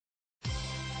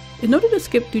In order to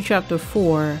skip through chapter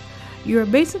 4, you are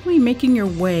basically making your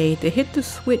way to hit the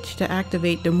switch to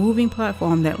activate the moving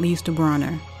platform that leads to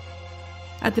Bronner.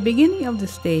 At the beginning of the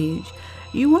stage,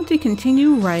 you want to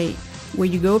continue right where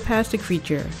you go past the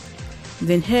creature,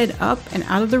 then head up and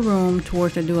out of the room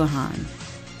towards the Dullahan.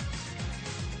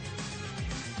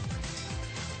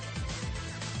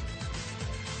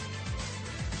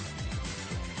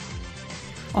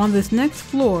 On this next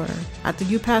floor, after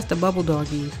you pass the bubble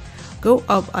doggies, go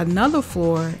up another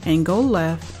floor and go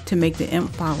left to make the imp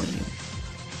follow you.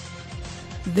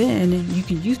 Then you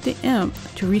can use the imp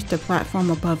to reach the platform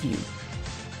above you.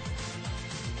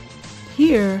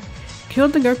 Here, kill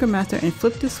the Gurkha Master and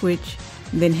flip the switch,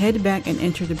 then head back and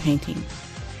enter the painting.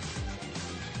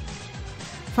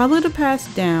 Follow the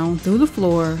path down through the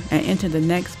floor and enter the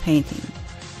next painting.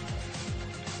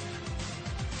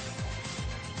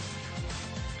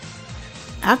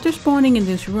 After spawning in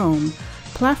this room,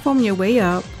 platform your way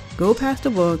up, go past the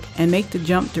book, and make the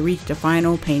jump to reach the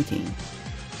final painting.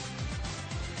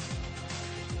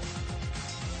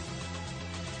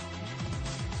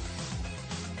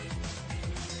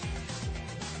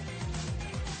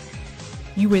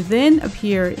 You will then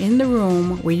appear in the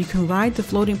room where you can ride the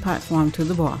floating platform to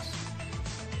the boss.